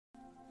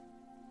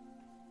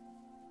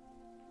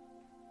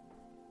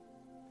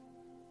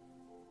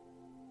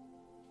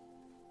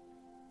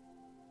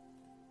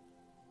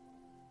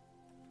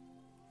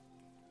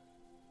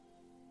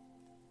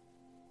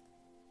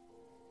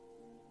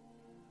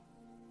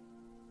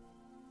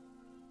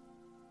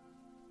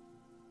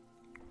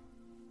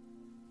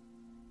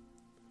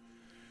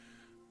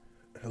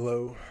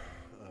Hello.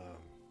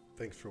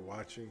 Thanks for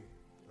watching.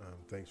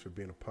 Thanks for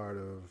being a part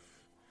of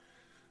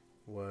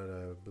what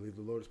I believe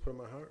the Lord has put in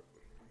my heart.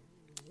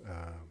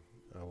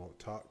 I won't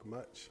talk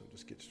much. I'll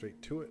just get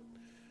straight to it.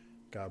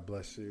 God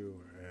bless you,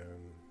 and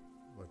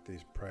let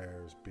these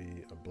prayers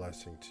be a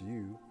blessing to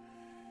you,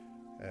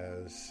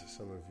 as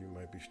some of you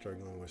might be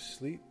struggling with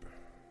sleep,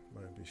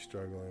 might be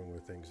struggling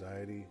with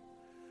anxiety,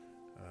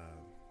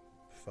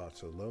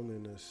 thoughts of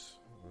loneliness,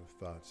 or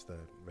thoughts that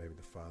maybe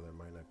the Father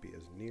might not be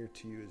as near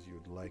to you as you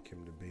would like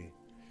him to be.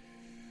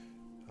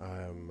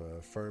 I am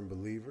a firm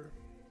believer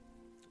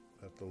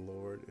that the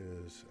Lord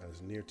is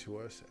as near to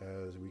us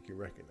as we can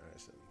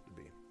recognize him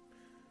to be.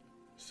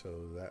 So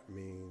that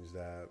means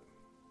that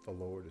the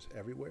Lord is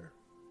everywhere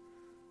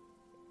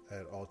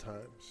at all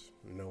times,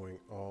 knowing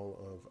all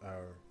of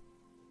our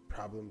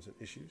problems and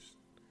issues.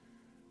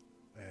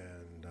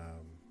 And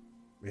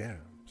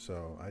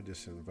so I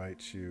just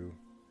invite you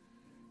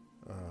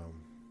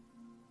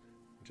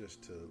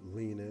just to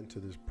lean into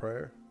this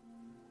prayer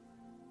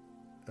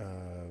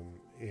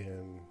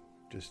and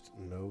just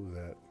know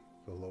that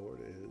the Lord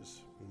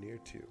is near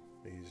to you.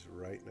 He's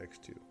right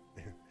next to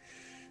you.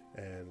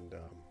 And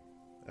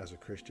as a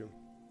Christian,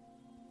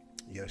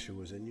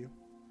 Yeshua is in you.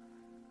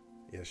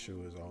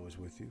 Yeshua is always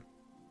with you.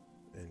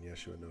 And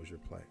Yeshua knows your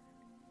plight.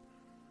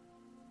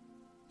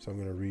 So I'm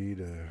going to read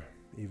an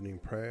evening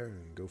prayer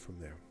and go from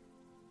there.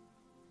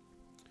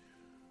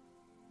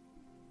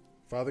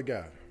 Father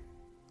God,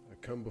 I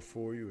come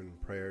before you in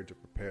prayer to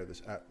prepare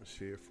this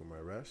atmosphere for my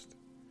rest.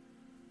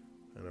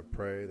 And I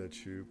pray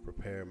that you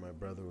prepare my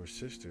brother or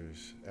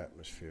sister's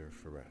atmosphere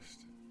for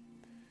rest.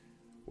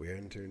 We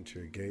enter into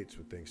your gates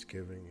with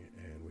thanksgiving,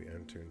 and we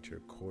enter into your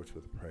courts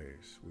with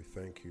praise. We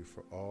thank you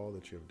for all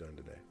that you have done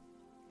today.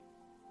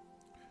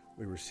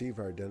 We receive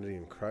our identity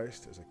in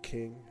Christ as a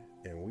king,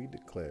 and we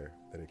declare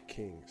that a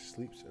king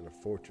sleeps in a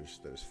fortress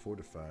that is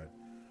fortified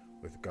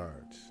with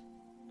guards.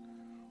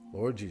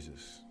 Lord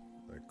Jesus,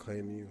 I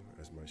claim you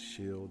as my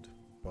shield,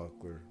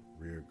 buckler,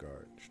 rear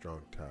guard,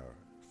 strong tower,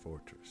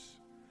 fortress.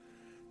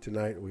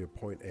 Tonight we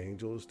appoint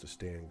angels to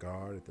stand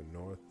guard at the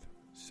north,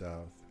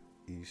 south,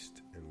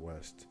 east, and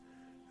west,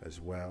 as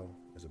well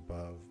as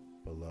above,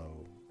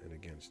 below, and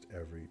against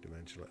every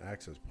dimensional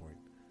access point.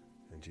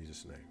 In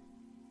Jesus' name.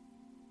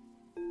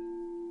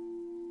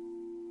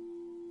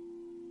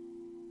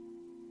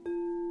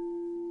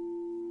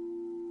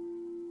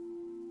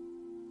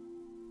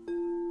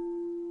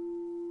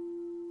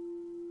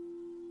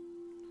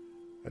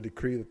 I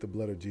decree that the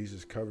blood of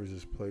Jesus covers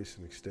this place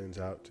and extends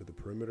out to the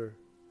perimeter.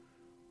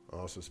 I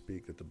also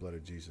speak that the blood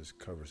of Jesus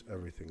covers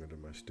everything under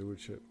my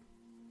stewardship.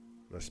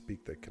 And I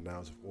speak that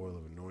canals of oil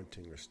of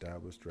anointing are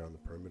established around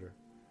the perimeter.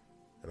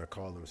 And I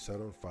call them set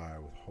on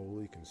fire with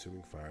holy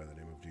consuming fire in the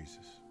name of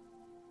Jesus.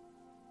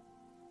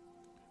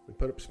 We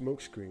put up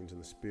smoke screens in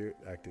the spirit,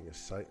 acting as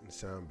sight and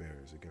sound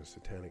barriers against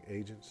satanic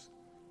agents,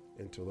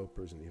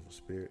 interlopers, and evil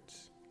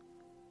spirits.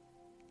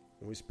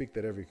 And we speak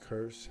that every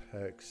curse,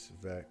 hex,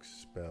 vex,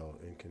 spell,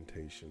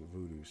 incantation,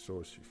 voodoo,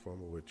 sorcery, form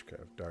of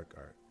witchcraft, dark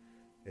art,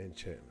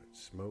 enchantment,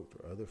 smoke,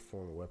 or other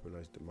form of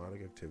weaponized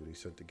demonic activity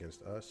sent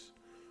against us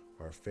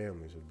or our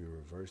families would be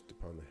reversed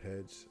upon the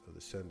heads of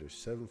the senders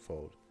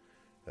sevenfold,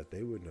 that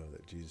they would know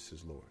that Jesus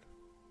is Lord.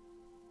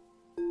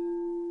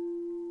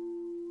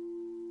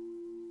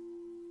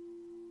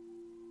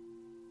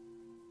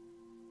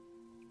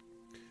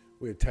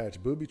 We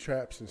attach booby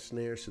traps and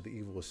snares to the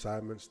evil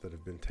assignments that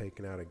have been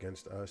taken out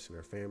against us and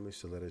our families,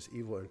 so that as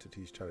evil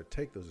entities try to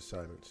take those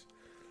assignments,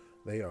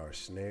 they are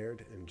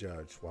snared and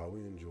judged while we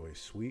enjoy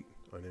sweet,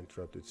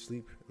 uninterrupted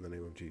sleep in the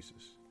name of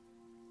Jesus.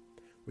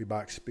 We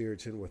box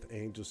spirits in with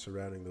angels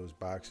surrounding those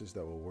boxes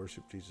that will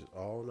worship Jesus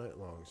all night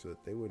long, so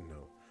that they would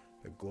know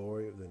the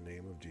glory of the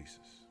name of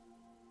Jesus.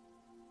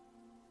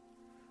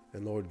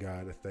 And Lord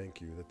God, I thank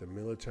you that the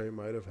military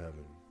might of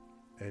heaven,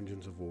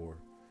 engines of war,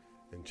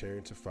 and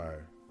chariots of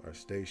fire are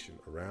stationed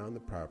around the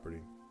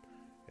property,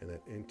 and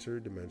that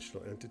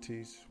interdimensional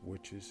entities,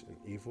 witches, and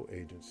evil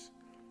agents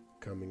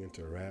coming in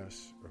to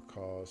harass or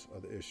cause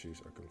other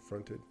issues are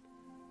confronted,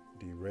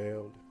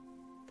 derailed,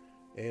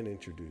 and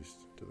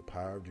introduced to the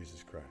power of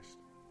Jesus Christ.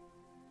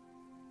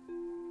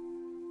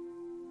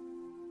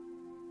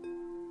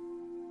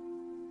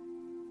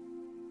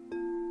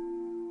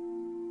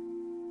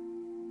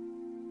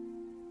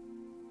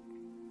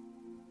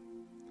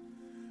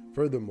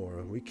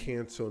 Furthermore, we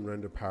cancel and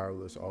render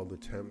powerless all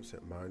attempts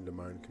at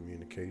mind-to-mind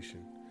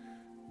communication,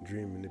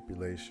 dream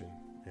manipulation,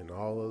 and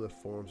all other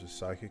forms of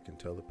psychic and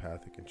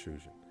telepathic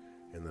intrusion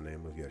in the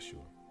name of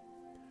Yeshua.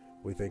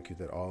 We thank you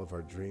that all of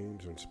our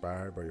dreams are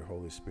inspired by your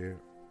Holy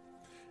Spirit,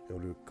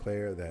 and we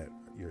declare that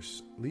your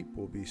sleep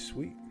will be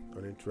sweet,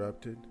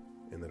 uninterrupted,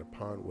 and that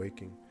upon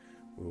waking,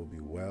 we will be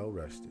well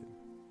rested.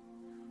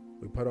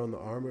 We put on the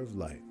armor of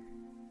light,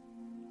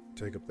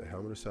 take up the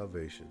helmet of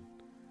salvation,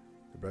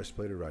 the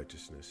breastplate of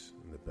righteousness,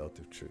 and the belt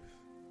of truth.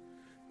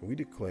 And we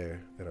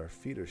declare that our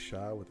feet are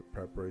shod with the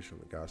preparation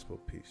of the gospel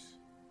of peace,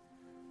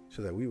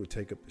 so that we would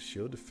take up the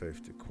shield of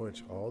faith to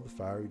quench all the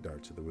fiery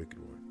darts of the wicked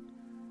one,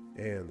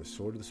 and the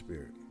sword of the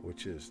Spirit,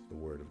 which is the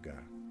word of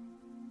God.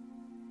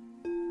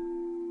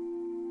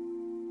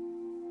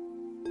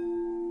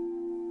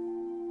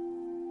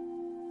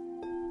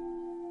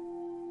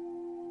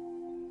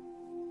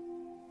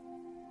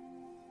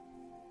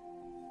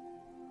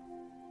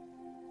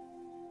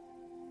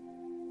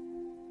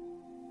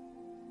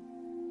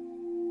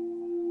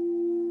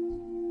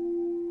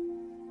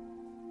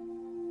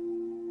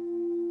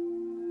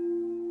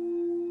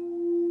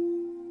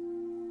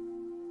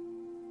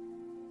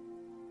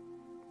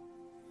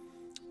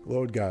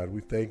 Lord God,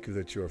 we thank you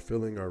that you are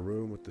filling our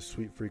room with the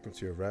sweet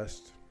frequency of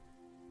rest,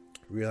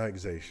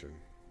 relaxation,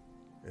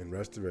 and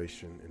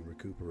restoration and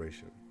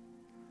recuperation.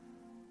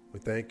 We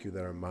thank you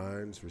that our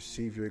minds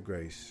receive your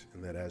grace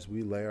and that as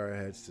we lay our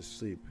heads to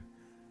sleep,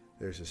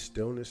 there's a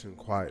stillness and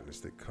quietness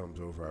that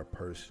comes over our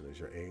person as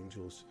your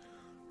angels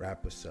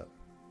wrap us up.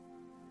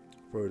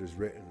 For it is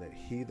written that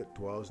he that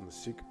dwells in the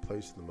secret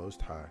place of the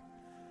Most High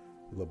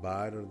will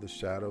abide under the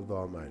shadow of the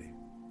Almighty.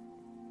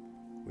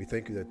 We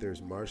thank you that there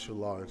is martial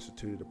law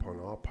instituted upon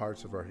all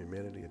parts of our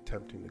humanity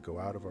attempting to go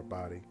out of our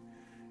body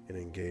and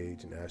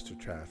engage in astral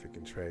traffic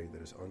and trade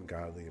that is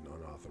ungodly and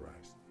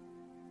unauthorized.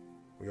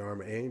 We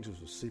arm angels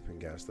with sleeping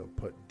gas that will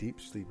put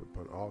deep sleep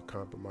upon all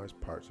compromised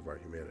parts of our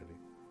humanity.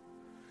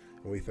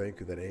 And we thank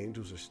you that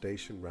angels are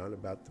stationed round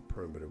about the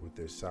perimeter with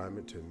the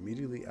assignment to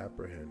immediately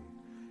apprehend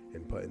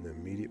and put in the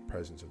immediate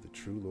presence of the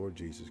true Lord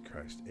Jesus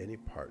Christ any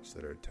parts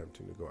that are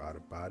attempting to go out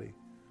of body,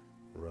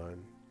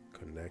 run,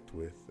 connect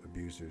with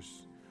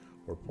abusers,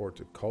 report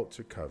to cults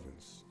or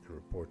covens, and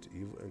report to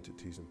evil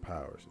entities and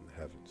powers in the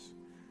heavens.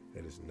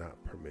 It is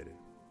not permitted.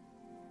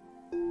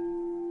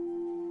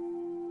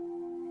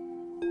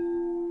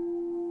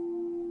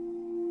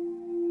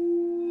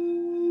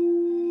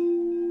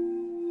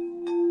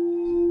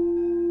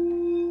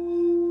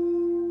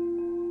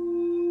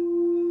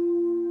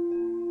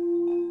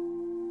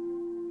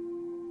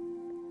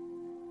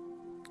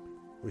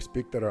 We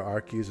speak that our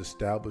archy is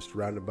established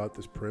round about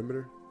this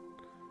perimeter.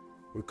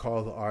 We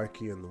call the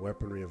archy and the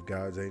weaponry of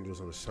God's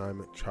angels on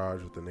assignment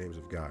charged with the names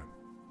of God.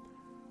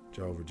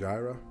 Jehovah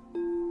Jireh,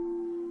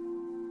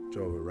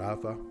 Jehovah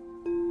Rapha,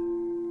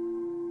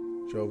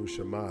 Jehovah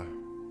Shammah,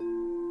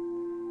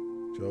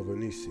 Jehovah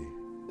Nisi,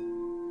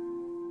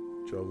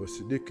 Jehovah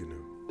Siddiqenu,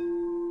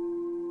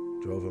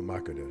 Jehovah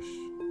Makadesh,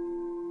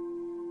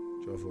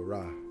 Jehovah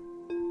Ra,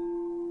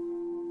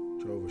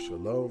 Jehovah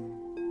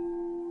Shalom,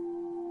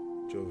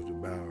 Jehovah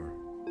Jabbar,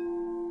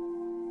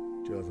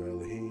 Jehovah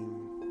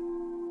Elohim,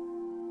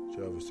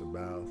 Jehovah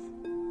Sabaoth,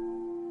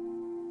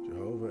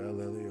 Jehovah El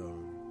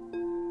Elyon,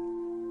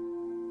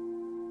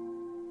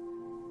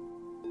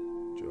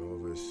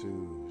 Jehovah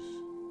Suz,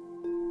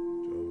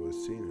 Jehovah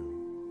Sinu,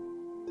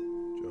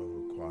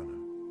 Jehovah Kwana,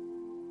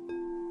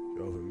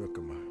 Jehovah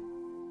Mikama,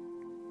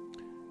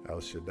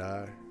 El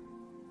Shaddai,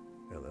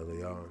 El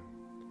Elyon,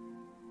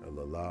 El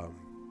Olam,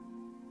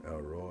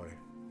 El Roy,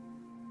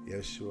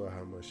 Yeshua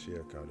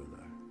HaMashiach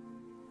Adonai.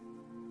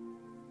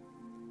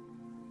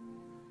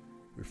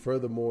 We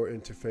furthermore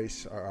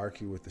interface our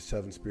archy with the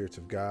seven spirits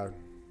of God,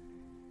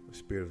 the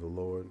Spirit of the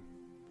Lord,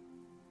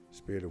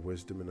 Spirit of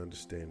wisdom and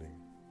understanding,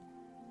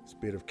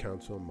 Spirit of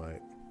counsel and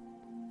might,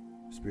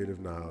 Spirit of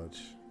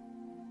knowledge,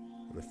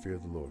 and the fear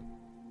of the Lord.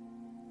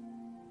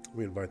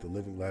 We invite the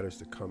living letters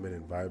to come in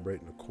and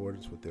vibrate in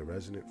accordance with their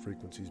resonant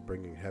frequencies,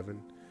 bringing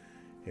heaven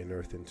and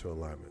earth into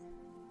alignment.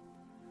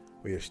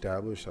 We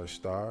establish our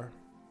star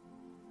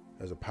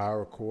as a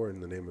power core in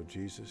the name of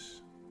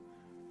Jesus.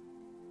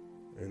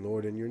 And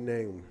Lord, in your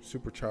name,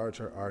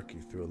 supercharge our archy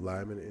through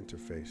alignment and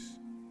interface.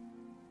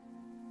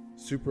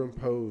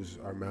 Superimpose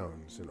our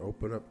mountains and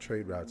open up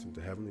trade routes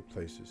into heavenly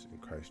places in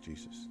Christ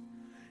Jesus,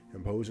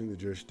 imposing the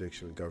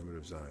jurisdiction and government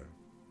of Zion.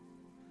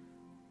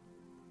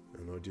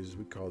 And Lord Jesus,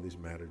 we call these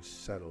matters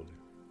settled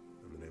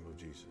in the name of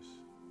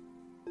Jesus.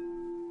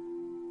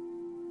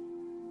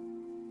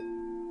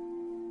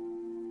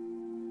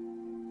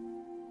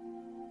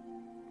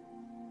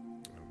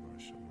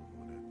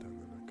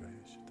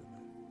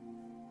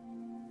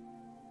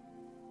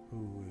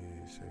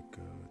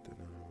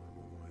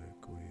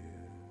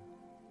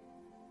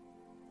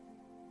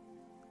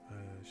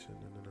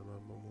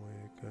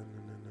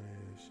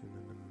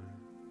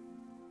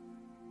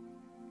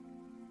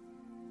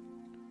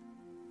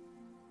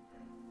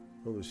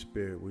 Holy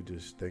Spirit, we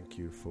just thank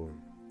you for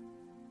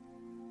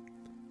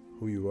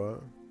who you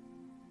are.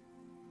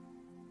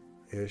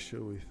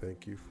 Yeshua, we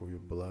thank you for your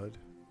blood,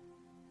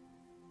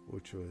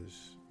 which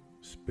was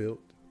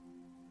spilt,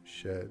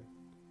 shed,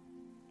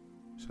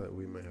 so that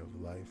we may have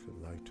life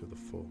and life to the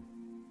full.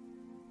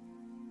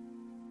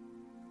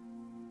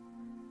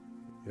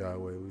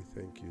 Yahweh, we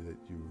thank you that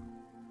you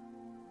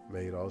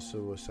made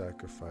also a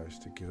sacrifice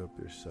to give up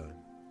your Son.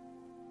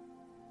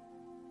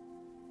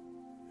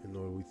 And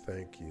Lord, we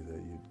thank you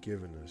that you'd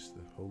given us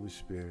the Holy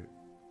Spirit,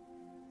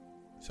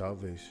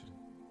 salvation,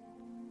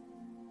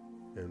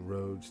 and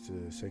roads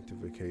to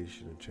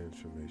sanctification and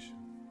transformation.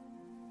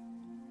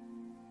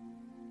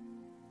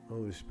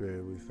 Holy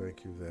Spirit, we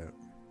thank you that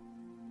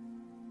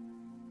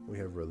we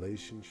have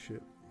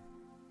relationship,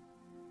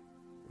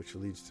 which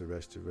leads to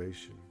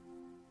restoration,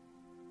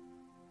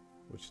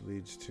 which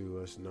leads to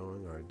us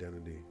knowing our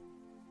identity,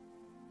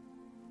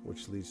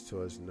 which leads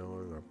to us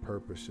knowing our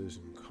purposes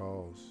and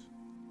calls,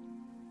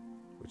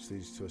 which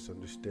leads to us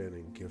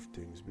understanding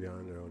giftings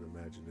beyond our own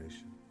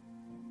imagination.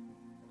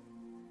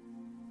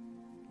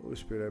 Holy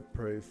Spirit, I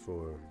pray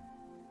for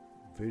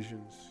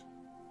visions,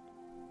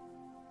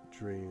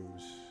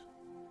 dreams,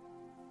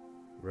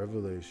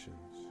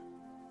 revelations,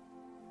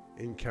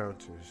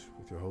 encounters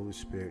with your Holy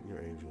Spirit and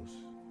your angels.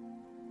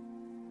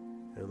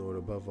 And Lord,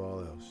 above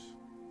all else,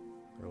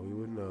 and we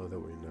would know that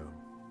we know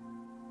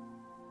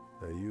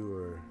that you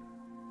are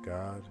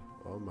God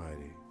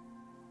Almighty,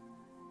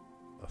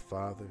 a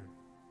Father,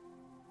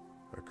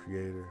 a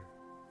Creator,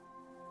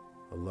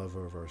 a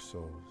lover of our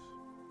souls.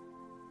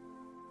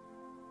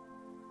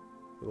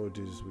 Lord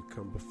Jesus, we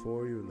come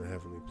before you in the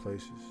heavenly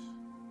places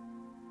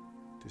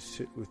to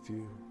sit with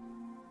you,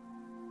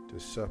 to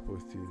sup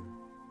with you,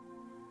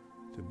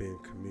 to be in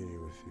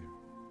communion with you.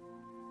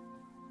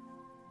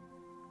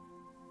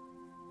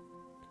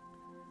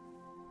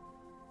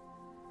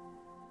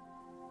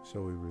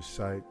 So we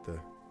recite the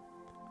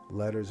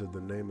letters of the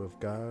name of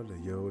God, the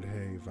Yod,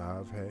 He,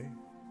 Vav, He,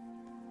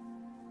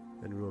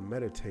 and we will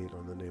meditate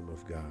on the name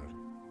of God.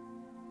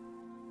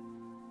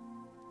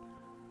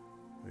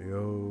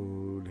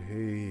 Yod,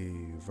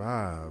 He,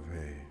 Vav,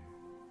 He.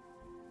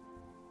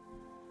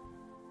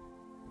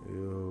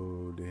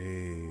 Yod,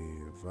 He,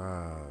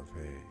 Vav,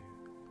 He.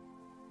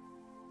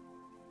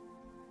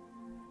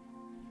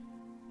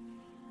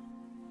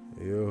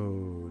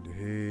 Yod,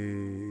 He,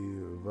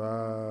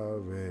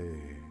 Vav, He.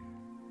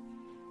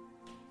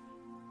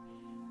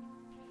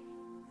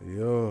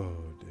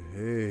 Yod,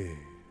 He,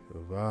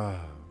 Vav,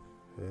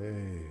 He.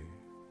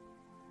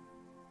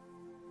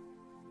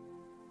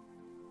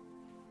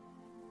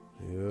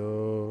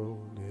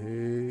 Yod, He,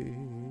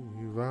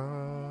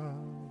 Vav,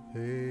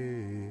 He.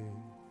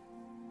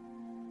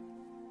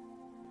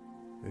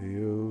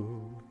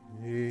 Yod,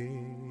 He,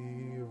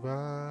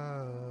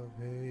 Vav,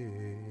 He.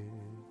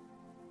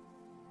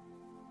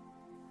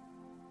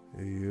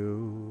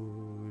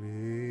 Yod,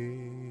 He,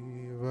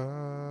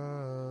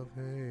 Vav,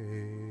 He.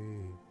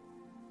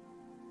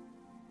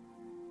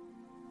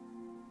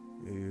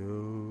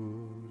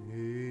 Yod,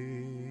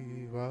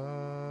 He,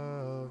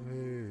 Vav,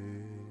 He.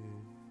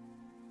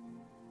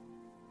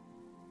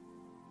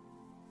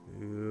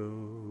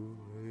 Yod,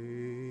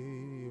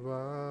 He,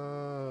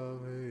 Vav,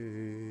 He.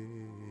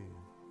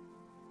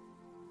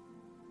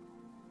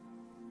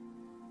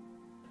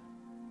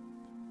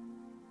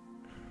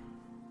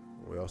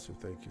 We also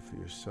thank you for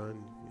your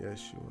Son,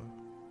 Yeshua.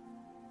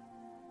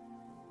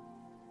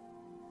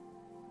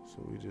 So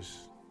we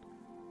just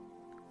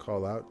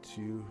call out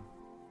to you,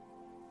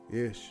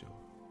 Yeshua.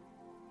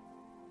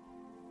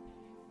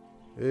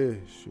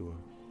 Yeshua.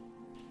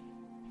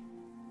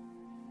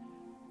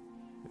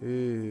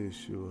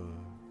 Yeshua.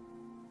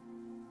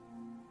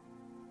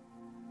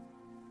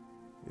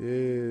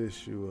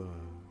 Yeshua.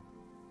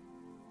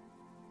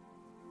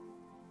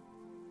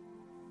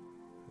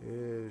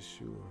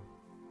 Yeshua.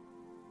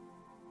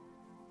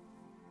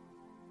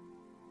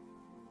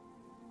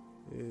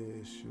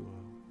 Yeshua.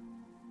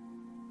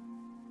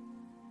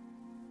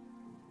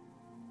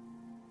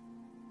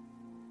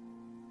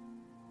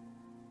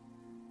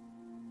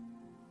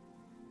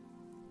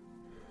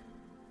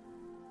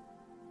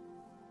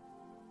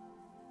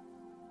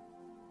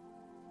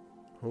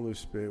 Holy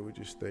Spirit, we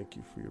just thank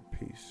you for your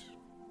peace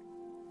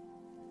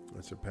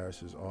that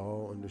surpasses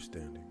all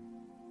understanding.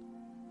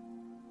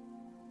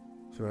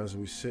 So as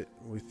we sit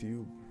with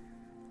you,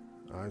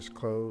 eyes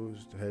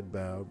closed, head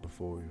bowed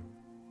before you,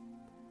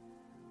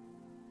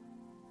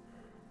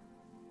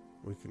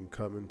 we can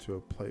come into a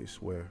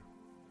place where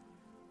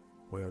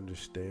we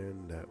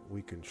understand that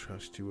we can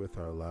trust you with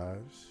our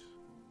lives.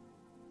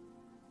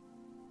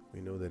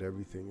 We know that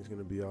everything is going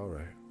to be all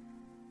right.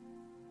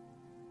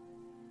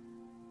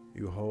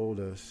 You hold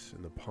us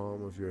in the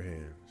palm of your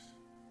hands.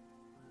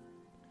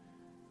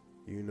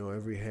 You know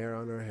every hair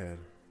on our head.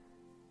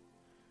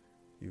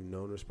 You've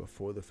known us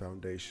before the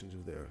foundations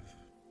of the earth.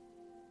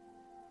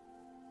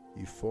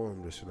 You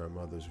formed us in our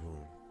mother's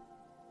womb.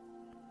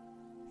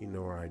 You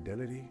know our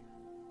identity.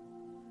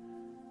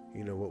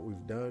 You know what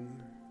we've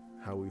done,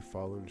 how we've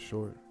fallen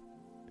short,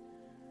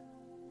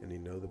 and you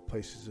know the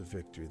places of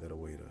victory that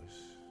await us.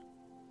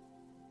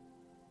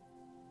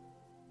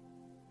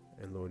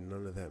 And Lord,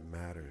 none of that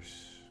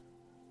matters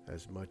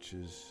as much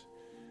as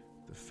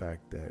the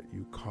fact that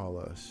you call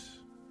us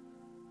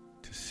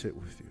to sit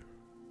with you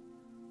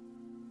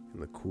in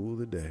the cool of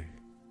the day,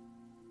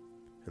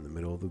 in the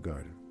middle of the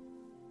garden.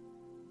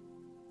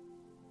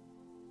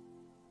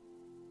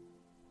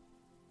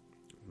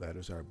 That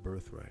is our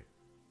birthright,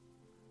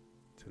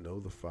 to know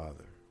the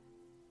Father,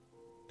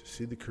 to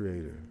see the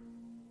Creator,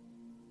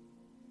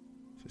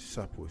 to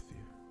sup with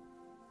you.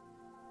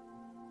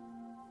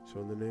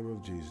 So in the name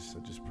of Jesus, I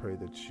just pray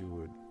that you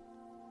would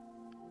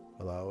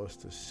allow us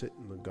to sit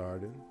in the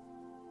garden,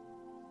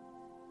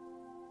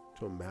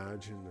 to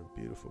imagine a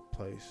beautiful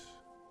place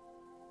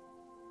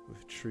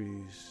with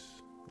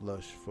trees,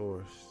 lush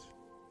forest,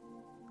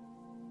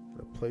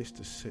 and a place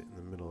to sit in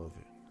the middle of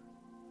it,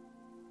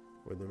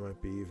 where there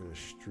might be even a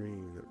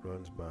stream that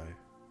runs by.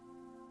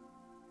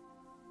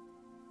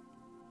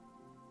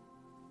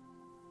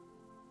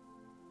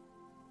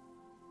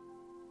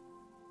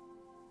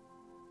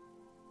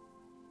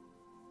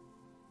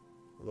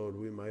 Lord,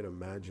 we might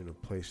imagine a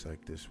place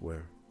like this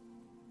where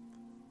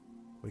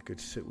we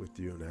could sit with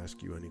you and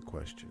ask you any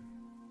question.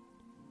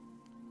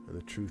 And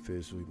the truth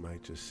is, we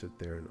might just sit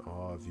there in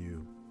awe of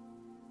you,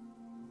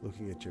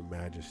 looking at your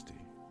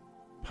majesty,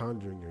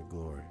 pondering your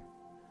glory,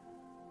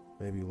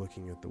 maybe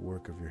looking at the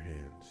work of your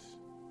hands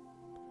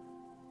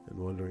and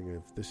wondering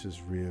if this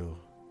is real,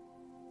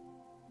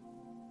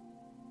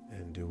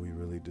 and do we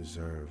really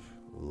deserve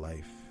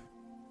life,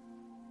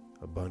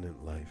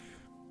 abundant life,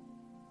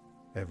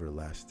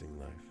 everlasting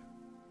life?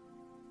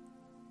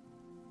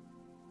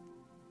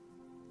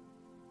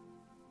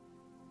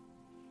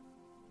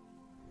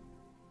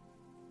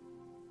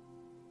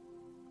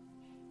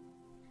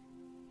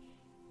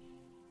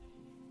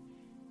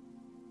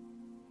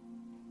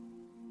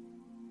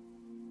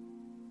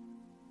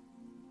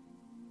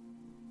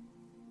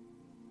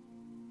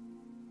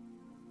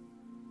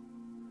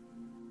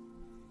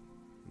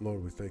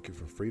 Lord, we thank you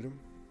for freedom.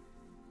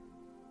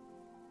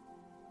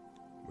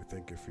 We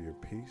thank you for your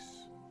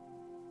peace.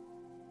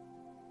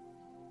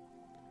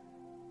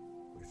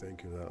 We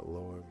thank you that,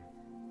 Lord,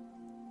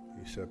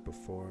 you set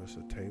before us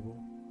a table,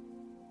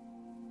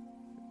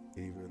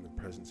 even in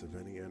the presence of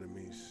any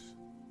enemies,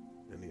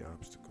 any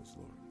obstacles,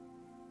 Lord.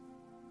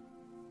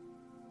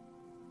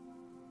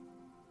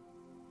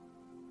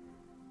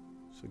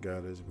 So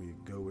God, as we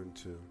go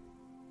into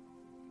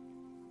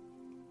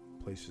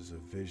places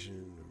of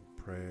vision and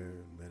prayer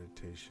and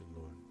meditation,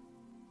 Lord,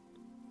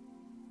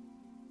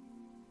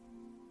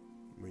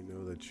 we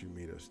know that you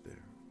meet us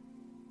there.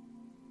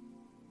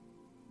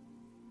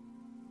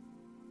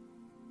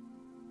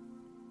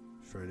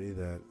 For any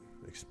that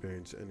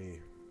experience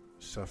any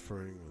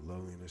suffering or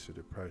loneliness or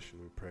depression,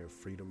 we pray of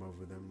freedom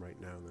over them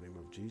right now in the name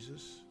of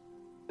Jesus.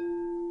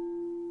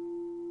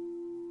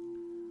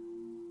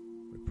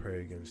 We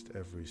pray against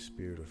every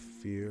spirit of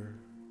fear,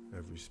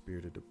 every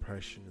spirit of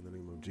depression in the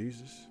name of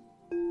Jesus.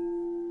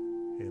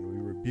 And we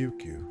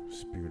rebuke you,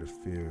 spirit of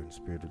fear and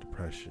spirit of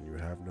depression. You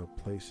have no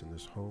place in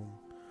this home,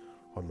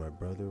 on my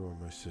brother or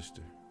my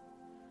sister.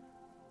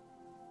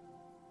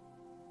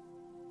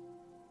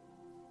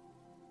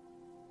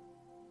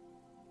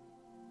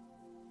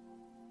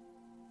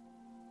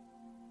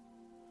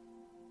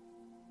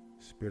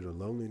 Spirit of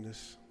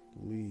loneliness,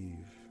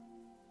 leave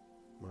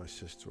my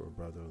sister or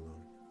brother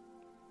alone.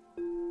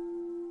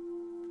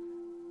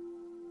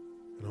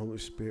 And Holy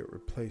Spirit,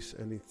 replace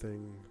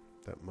anything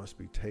that must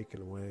be taken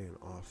away and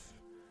off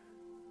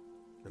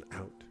and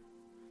out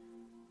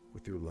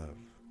with your love,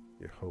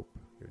 your hope,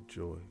 your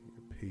joy,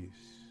 your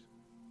peace,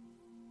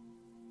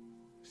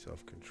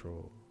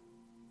 self-control,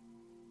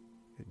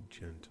 your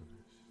gentleness.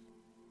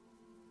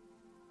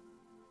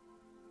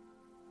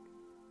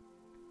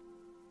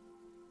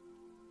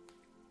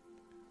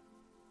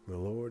 The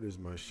Lord is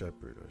my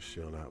shepherd, I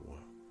shall not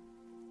want.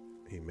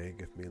 He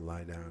maketh me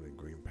lie down in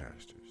green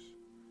pastures.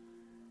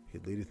 He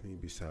leadeth me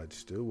beside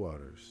still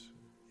waters.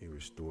 He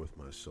restoreth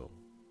my soul.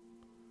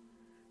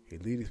 He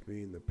leadeth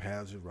me in the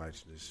paths of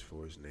righteousness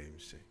for his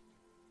name's sake.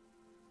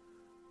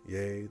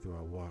 Yea, though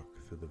I walk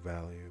through the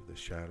valley of the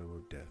shadow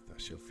of death, I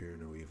shall fear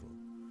no evil,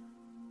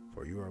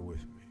 for you are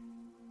with me.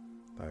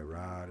 Thy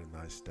rod and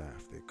thy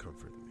staff, they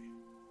comfort me.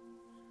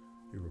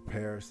 You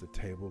prepare us the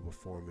table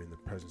before me in the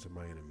presence of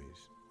my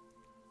enemies.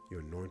 You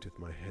anointeth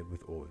my head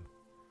with oil.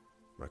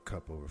 My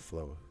cup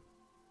overfloweth.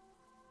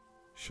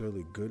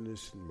 Surely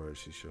goodness and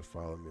mercy shall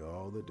follow me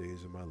all the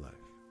days of my life,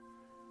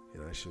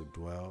 and I shall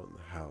dwell in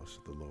the house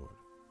of the Lord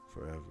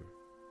forever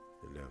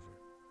and ever.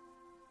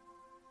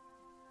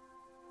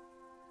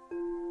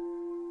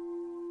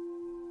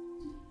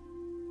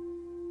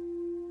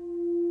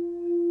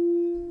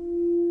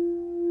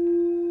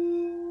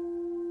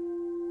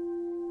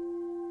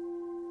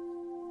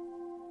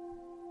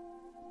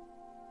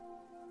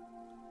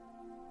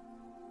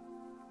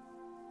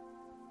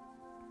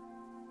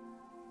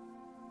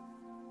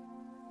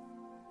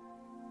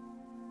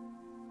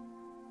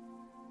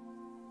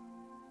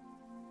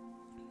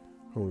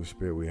 Holy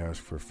Spirit, we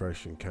ask for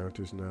fresh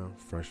encounters now,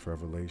 fresh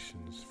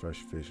revelations,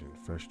 fresh vision,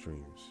 fresh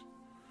dreams.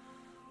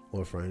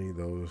 Lord, for any of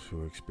those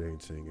who are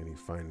experiencing any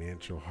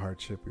financial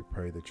hardship, we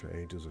pray that your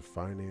angels of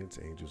finance,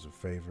 angels of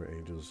favor,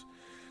 angels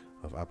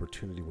of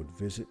opportunity would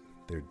visit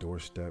their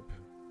doorstep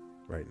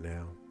right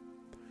now.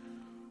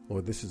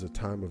 Lord, this is a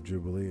time of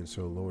Jubilee, and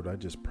so, Lord, I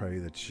just pray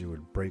that you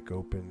would break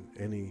open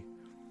any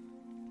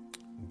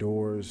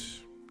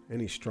doors,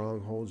 any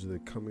strongholds that are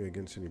coming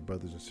against any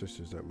brothers and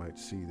sisters that might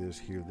see this,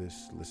 hear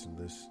this, listen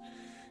to this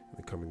in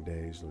the coming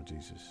days, Lord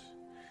Jesus.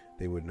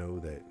 They would know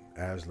that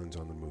Aslan's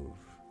on the move.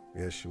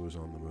 Yeshua's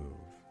on the move.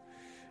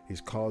 He's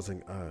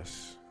causing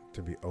us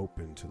to be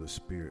open to the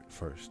Spirit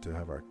first, to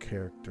have our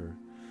character,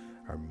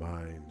 our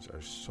minds, our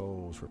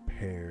souls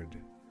repaired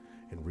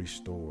and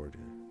restored.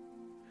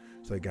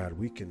 So that, God,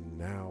 we can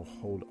now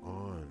hold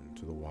on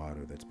to the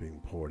water that's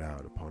being poured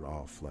out upon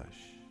all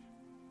flesh.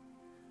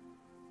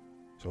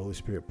 So Holy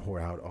Spirit, pour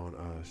out on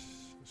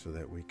us so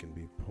that we can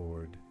be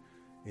poured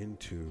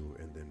into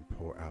and then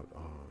pour out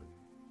on.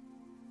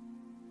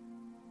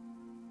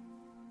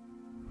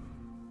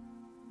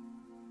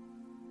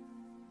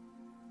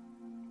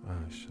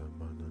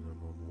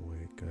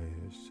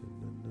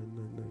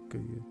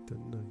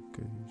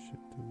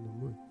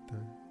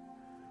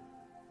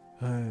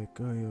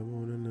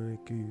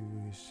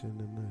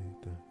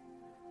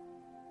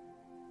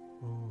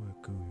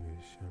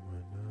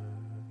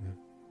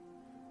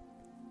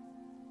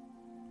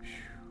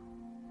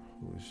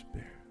 Holy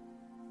Spirit,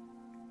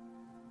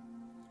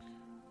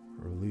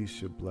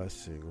 release your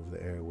blessing over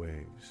the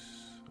airwaves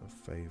of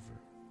favor.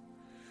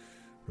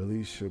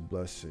 Release your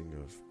blessing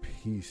of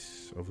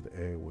peace over the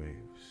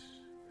airwaves.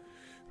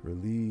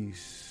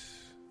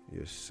 Release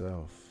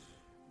yourself.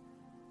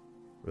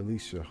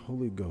 Release your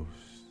Holy Ghost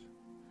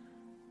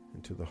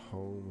into the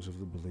homes of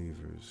the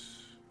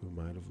believers who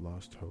might have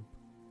lost hope.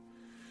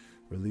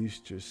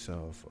 Release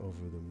yourself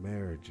over the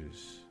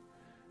marriages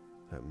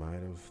that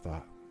might have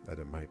thought that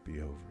it might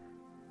be over.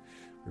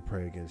 We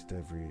pray against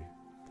every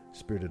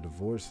spirit of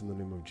divorce in the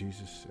name of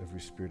Jesus, every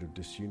spirit of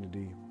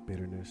disunity,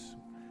 bitterness.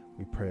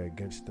 We pray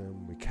against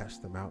them. We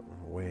cast them out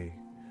and away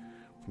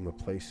from the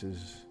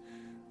places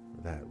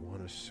that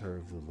want to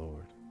serve the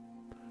Lord.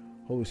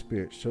 Holy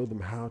Spirit, show them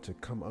how to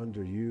come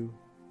under you,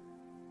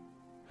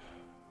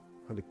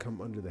 how to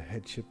come under the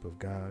headship of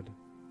God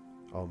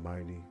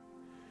Almighty,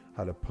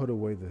 how to put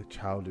away the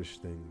childish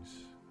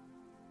things,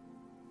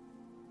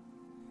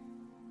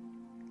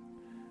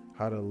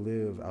 how to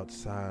live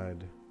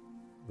outside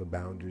the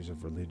boundaries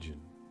of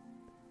religion.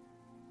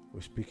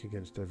 We speak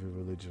against every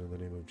religion in the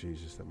name of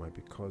Jesus that might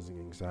be causing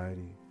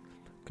anxiety,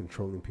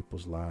 controlling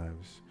people's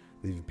lives,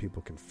 leaving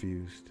people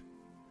confused.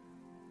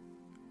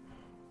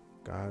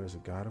 God is a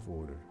God of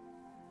order,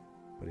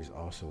 but He's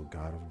also a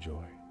God of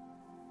joy.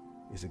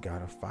 He's a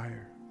God of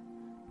fire,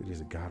 but He's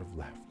a God of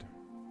laughter.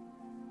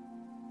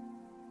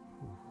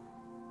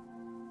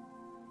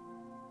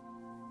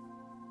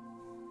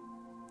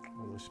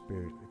 Holy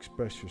Spirit,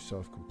 express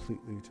yourself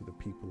completely to the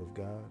people of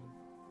God.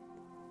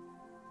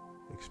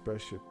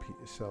 Express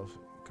yourself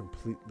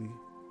completely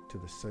to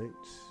the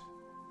saints.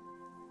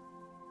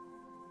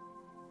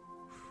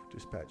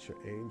 Dispatch your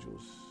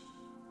angels.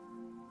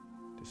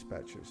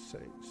 Dispatch your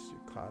saints,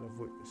 your cloud of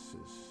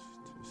witnesses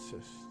to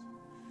assist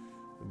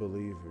the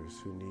believers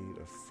who need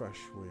a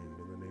fresh wind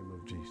in the name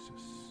of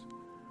Jesus.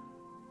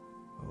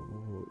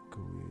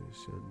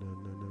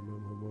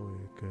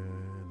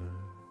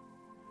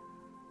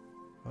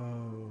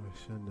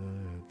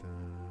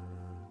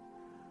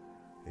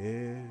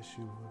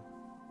 Yeshua,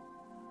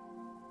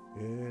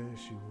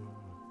 Yeshua,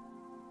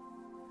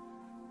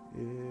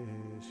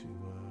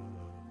 Yeshua,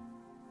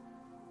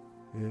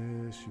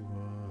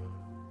 Yeshua,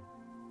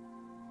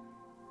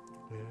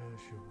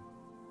 Yeshua.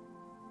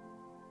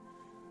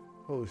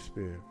 Holy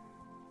Spirit,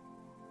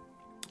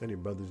 any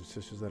brothers and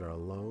sisters that are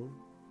alone,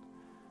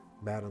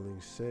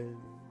 battling sin,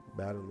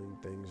 battling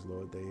things,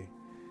 Lord, they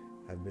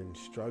have been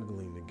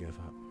struggling to give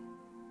up.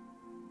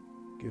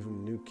 Give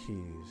them new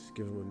keys,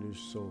 give them a new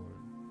sword.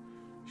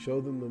 Show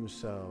them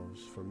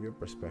themselves from your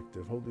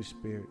perspective. Holy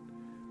Spirit,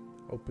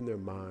 open their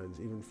minds,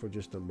 even for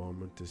just a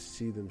moment, to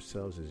see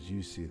themselves as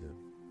you see them.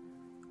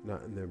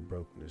 Not in their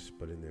brokenness,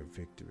 but in their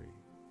victory.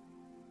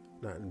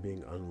 Not in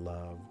being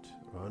unloved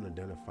or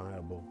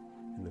unidentifiable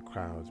in the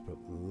crowds, but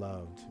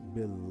loved,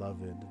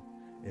 beloved,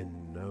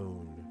 and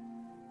known.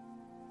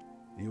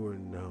 You are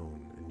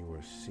known and you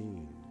are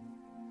seen.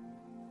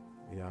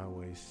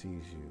 Yahweh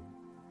sees you.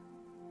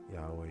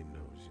 Yahweh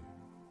knows you.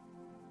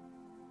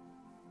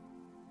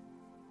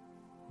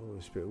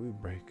 Holy Spirit, we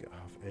break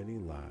off any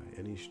lie,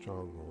 any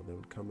stronghold that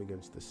would come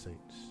against the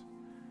saints,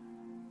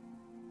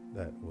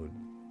 that would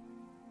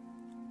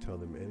tell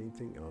them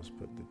anything else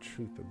but the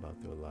truth about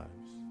their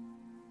lives.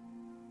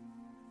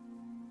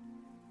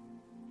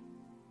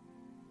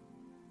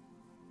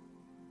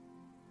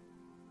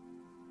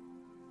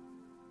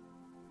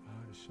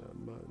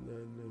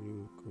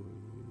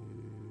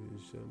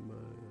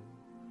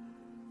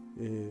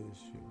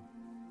 Yeshua,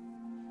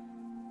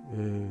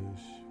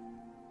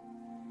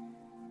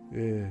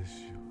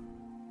 Yeshua,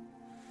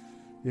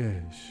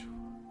 Yeshua,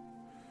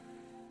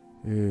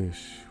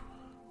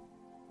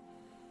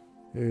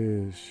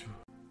 Yeshua.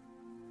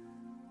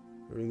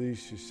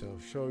 Release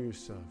yourself, show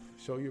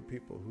your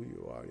people who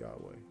you are,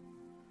 Yahweh.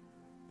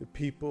 The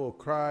people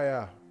cry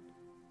out.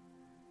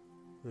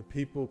 The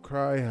people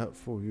cry out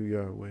for you,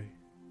 Yahweh.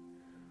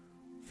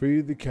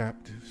 Free the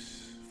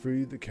captives,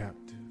 free the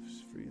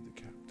captives, free the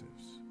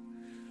captives.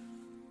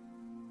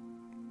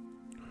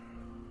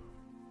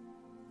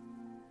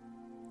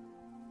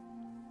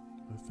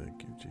 I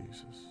thank you,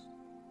 Jesus.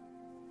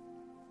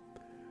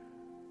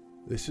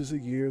 This is a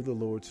year of the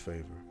Lord's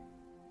favor.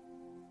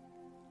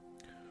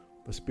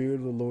 The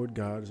Spirit of the Lord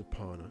God is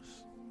upon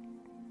us,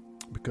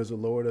 because the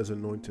Lord has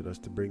anointed us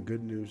to bring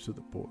good news to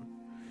the poor.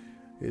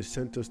 He has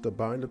sent us to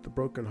bind up the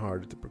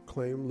brokenhearted, to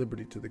proclaim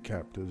liberty to the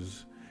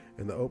captives,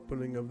 and the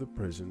opening of the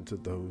prison to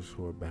those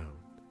who are bound,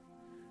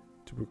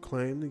 to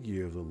proclaim the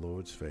year of the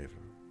Lord's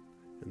favor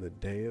and the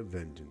day of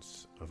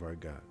vengeance of our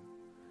God,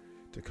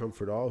 to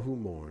comfort all who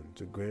mourn,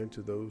 to grant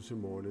to those who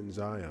mourn in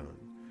Zion,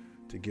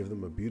 to give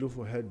them a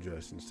beautiful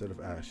headdress instead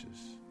of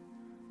ashes,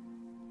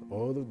 the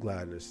oil of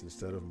gladness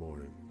instead of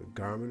mourning, the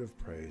garment of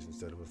praise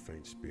instead of a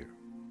faint spirit,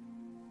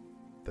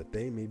 that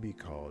they may be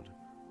called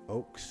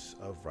oaks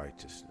of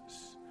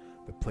righteousness,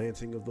 the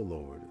planting of the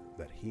Lord,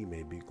 that he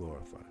may be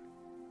glorified.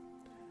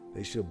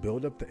 They shall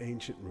build up the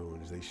ancient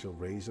ruins, they shall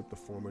raise up the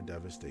former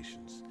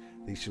devastations,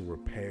 they shall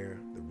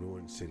repair the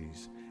ruined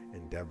cities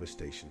and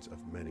devastations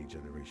of many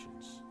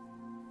generations.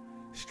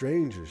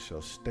 Strangers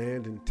shall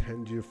stand and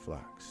tend your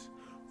flocks.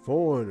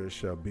 Foreigners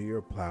shall be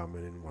your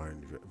plowmen and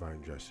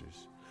vine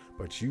dressers.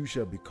 But you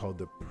shall be called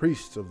the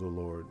priests of the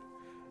Lord.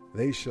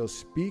 They shall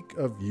speak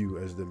of you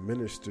as the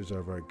ministers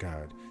of our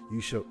God.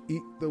 You shall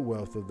eat the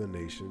wealth of the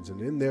nations,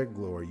 and in their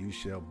glory you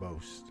shall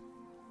boast.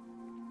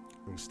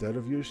 Instead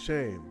of your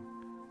shame,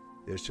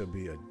 there shall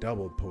be a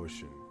double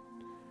portion.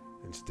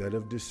 Instead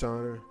of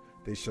dishonor,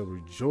 they shall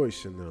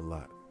rejoice in their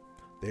lot.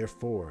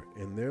 Therefore,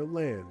 in their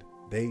land,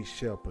 they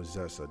shall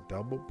possess a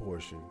double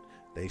portion.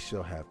 They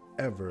shall have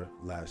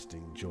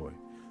everlasting joy.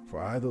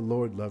 For I, the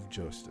Lord, love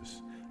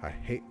justice. I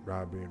hate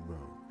robbery and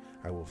wrong.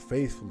 I will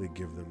faithfully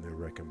give them their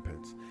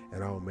recompense,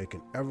 and I will make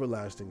an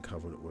everlasting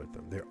covenant with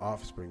them. Their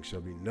offspring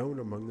shall be known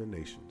among the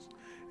nations,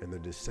 and their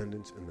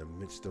descendants in the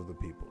midst of the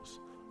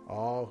peoples.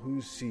 All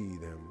who see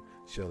them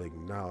shall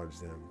acknowledge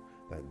them,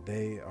 that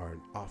they are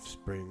an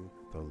offspring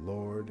the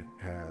Lord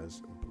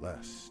has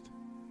blessed.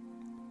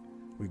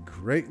 We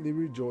greatly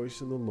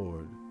rejoice in the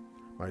Lord.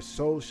 My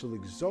soul shall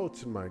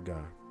exult in my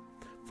God,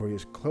 for he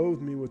has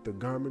clothed me with the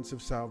garments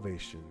of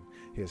salvation.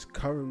 He has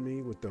covered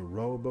me with the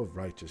robe of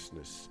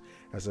righteousness.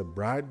 As a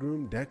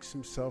bridegroom decks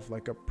himself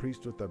like a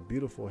priest with a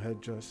beautiful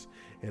headdress,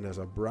 and as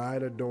a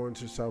bride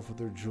adorns herself with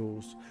her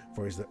jewels.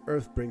 For as the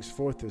earth brings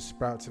forth his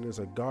sprouts, and as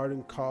a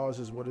garden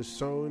causes what is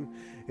sown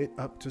it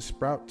up to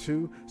sprout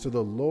too, so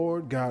the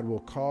Lord God will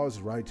cause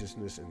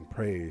righteousness and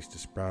praise to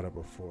sprout up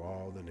before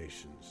all the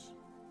nations.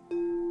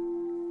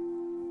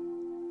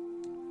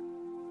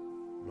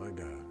 My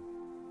God,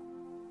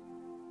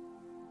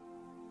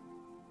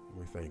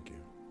 we thank you.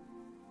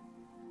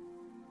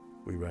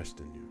 We rest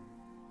in you.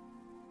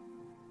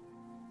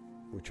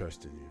 We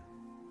trust in you.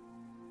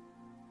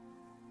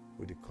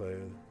 We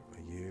declare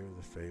a year of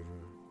the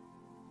favor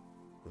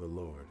of the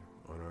Lord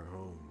on our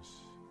homes,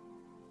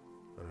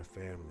 on our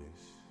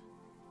families,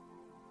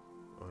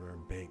 on our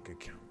bank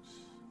accounts,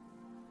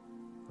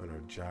 on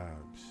our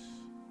jobs,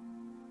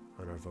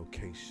 on our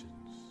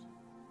vocations,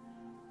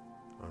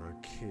 on our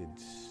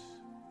kids.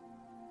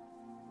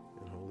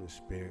 And Holy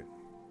Spirit,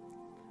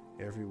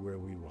 everywhere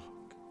we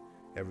walk,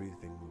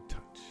 everything we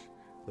touch,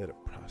 let it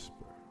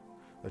prosper.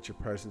 Let your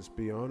presence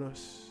be on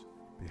us,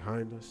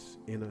 behind us,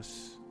 in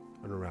us,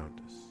 and around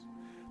us.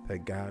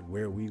 That God,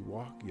 where we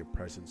walk, your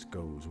presence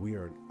goes. We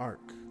are an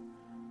ark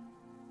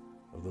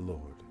of the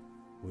Lord.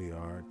 We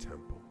are a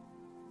temple.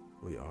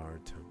 We are a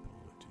temple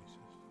of Jesus.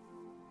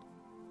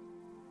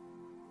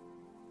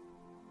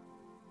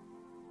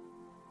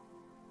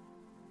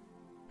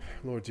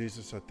 Lord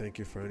Jesus, I thank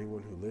you for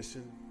anyone who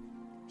listened,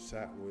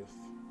 sat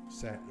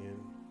in,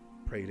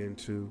 prayed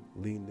into,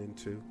 leaned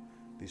into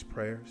these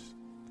prayers.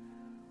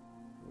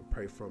 We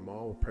pray for them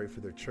all. We pray for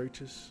their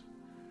churches.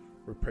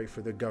 We pray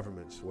for their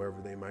governments,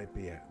 wherever they might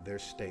be at, their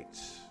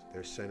states,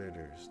 their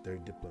senators, their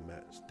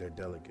diplomats, their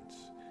delegates.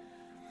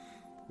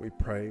 We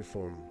pray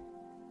for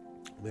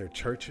their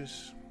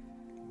churches.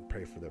 We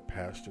pray for their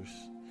pastors.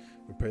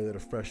 We pray that a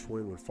fresh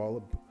wind would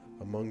fall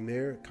among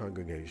their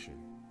congregation.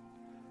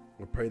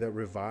 We pray that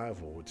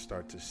revival would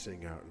start to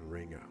sing out and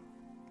ring out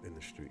in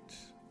the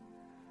streets.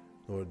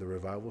 Lord, the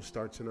revival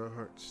starts in our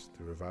hearts.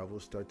 The revival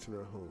starts in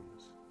our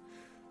homes.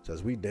 So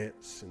as we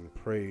dance and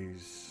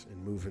praise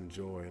and move in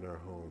joy in our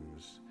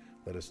homes,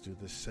 let us do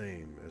the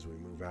same as we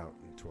move out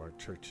into our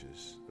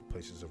churches, the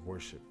places of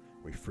worship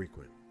we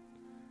frequent.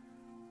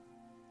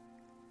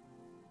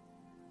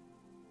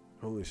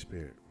 Holy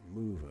Spirit,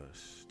 move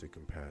us to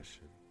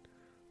compassion.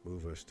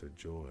 Move us to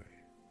joy.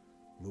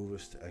 Move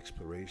us to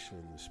exploration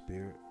in the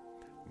Spirit.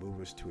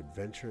 Move us to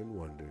adventure and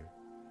wonder,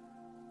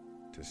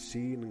 to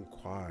see and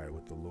inquire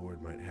what the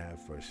Lord might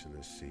have for us in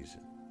this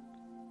season.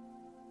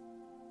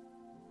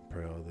 I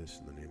pray all this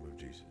in the name of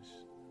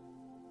Jesus.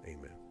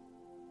 Amen.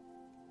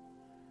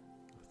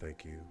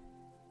 Thank you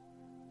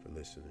for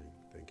listening.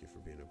 Thank you for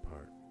being a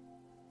part.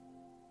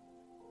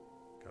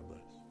 God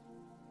bless.